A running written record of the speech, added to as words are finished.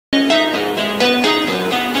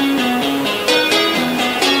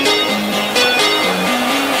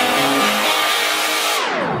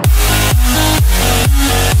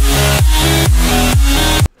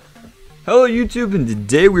YouTube, and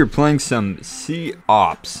today we're playing some Sea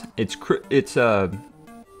Ops. It's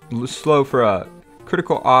slow for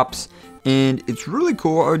critical ops, and it's really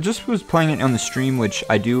cool. I just was playing it on the stream, which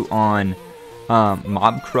I do on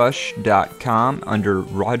MobCrush.com under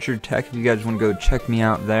Roger Teck. If you guys want to go check me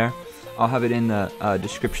out there, I'll have it in the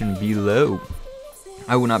description below.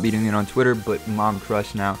 I will not be doing it on Twitter, but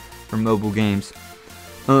MobCrush now for mobile games.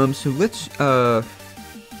 So let's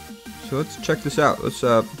check this out. Let's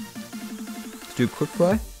do a quick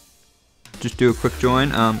play. Just do a quick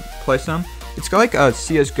join. Play some. It's got like a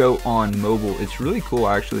CsGo on mobile. It's really cool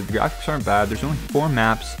actually. The graphics aren't bad. There's only 4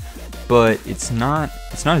 maps, but it's not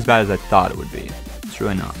as bad as I thought it would be. It's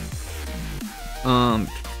really not. Alright,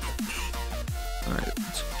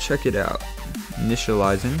 let's check it out.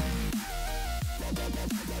 Initializing.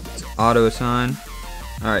 It's auto assign.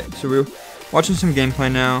 Alright, so we're watching some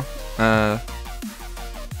gameplay now.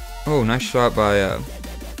 Oh, nice shot by him.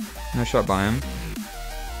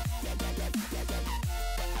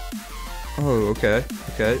 Oh, okay.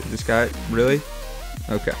 This guy, really?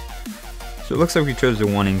 Okay. So it looks like we chose the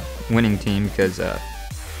winning team because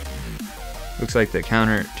looks like the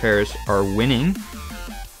counter-terrorists are winning.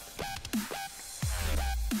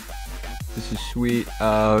 This is sweet.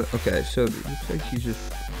 Okay, so it looks like he's just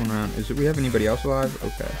going around. Do we have anybody else alive?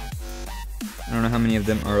 Okay. I don't know how many of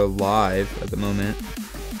them are alive at the moment.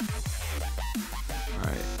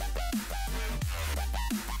 Alright.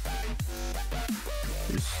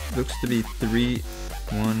 Looks to be 3,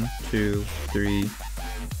 1, 2, 3,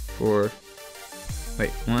 4. Wait,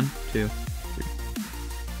 1, 2, 3.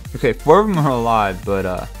 Okay, 4 of them are alive, but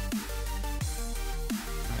alright,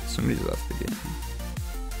 somebody's left the game.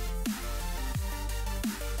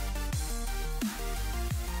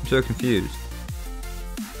 I'm so confused.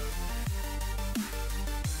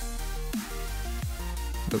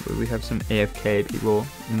 But we have some AFK people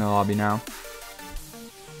in the lobby now.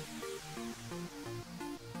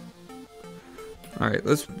 Alright,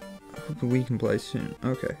 let's hope we can play soon.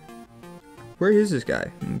 Okay. Where is this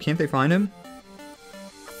guy? Can't they find him?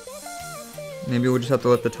 Maybe we'll just have to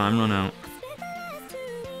let the time run out.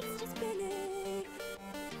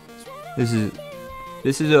 This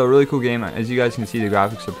is a really cool game. As you guys can see, the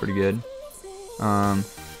graphics are pretty good.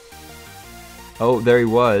 Oh, there he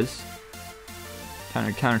was.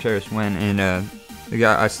 Counter-terrorist win, and the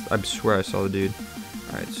guy, I swear I saw the dude.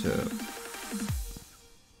 Alright, so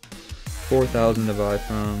 4,000 to buy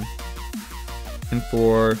from.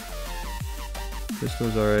 M4.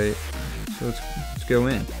 Pistol's alright. So let's go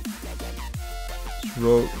in. Let's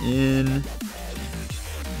roll in.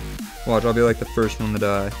 Watch, I'll be like the first one to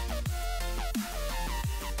die.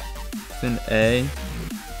 Send A.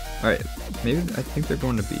 Alright, maybe I think they're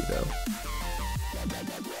going to B though.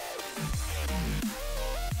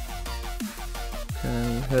 Okay,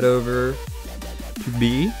 we'll head over to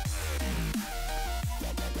B.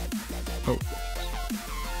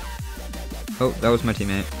 Oh, that was my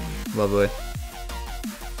teammate. Lovely.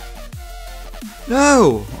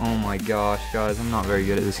 No! Oh my gosh, guys, I'm not very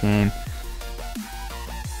good at this game.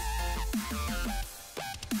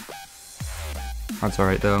 That's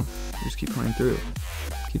alright though. Just keep playing through.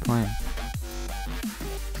 Keep playing.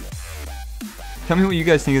 Tell me what you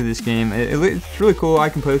guys think of this game. It's really cool. I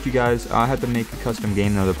can play with you guys. I have to make a custom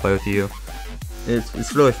game though to play with you.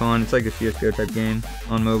 It's really fun. It's like a CsGo type game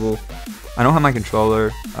on mobile. I don't have my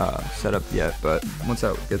controller set up yet, but once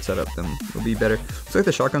that gets set up, then it'll be better. Looks like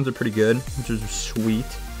the shotguns are pretty good, which is sweet.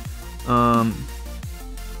 Yeah,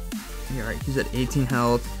 right, he's at 18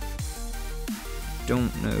 health. Don't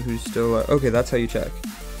know who's still alive. Okay, that's how you check.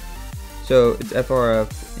 So it's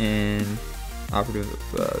FRF and operative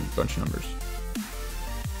bunch of numbers.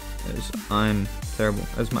 As I'm terrible.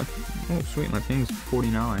 As my sweet, my ping's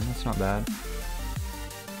 49. That's not bad.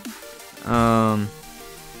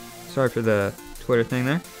 Sorry for the Twitter thing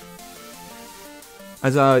there.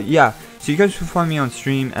 Yeah, so you guys can find me on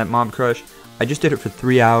stream at MobCrush. I just did it for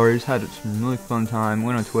 3 hours, had some really fun time,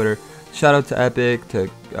 went on Twitter. Shout out to Epic, to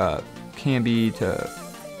Camby, to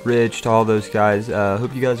Rich, to all those guys.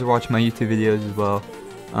 Hope you guys are watching my YouTube videos as well.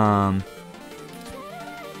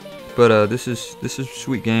 This is a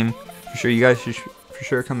sweet game. For sure, you guys should for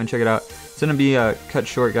sure come and check it out. It's gonna be cut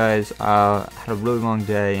short, guys. Had a really long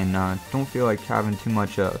day and don't feel like having too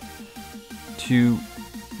much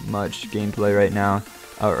gameplay right now,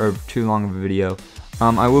 or too long of a video.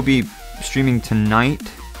 I will be streaming tonight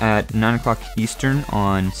at 9 o'clock Eastern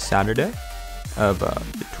on Saturday of the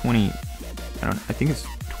 20. I think it's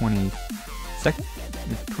 22nd.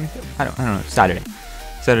 25th. I don't know. Saturday.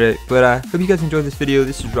 But hope you guys enjoyed this video.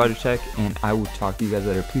 This is Roger Teck, and I will talk to you guys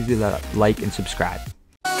later. Please do that, like and subscribe.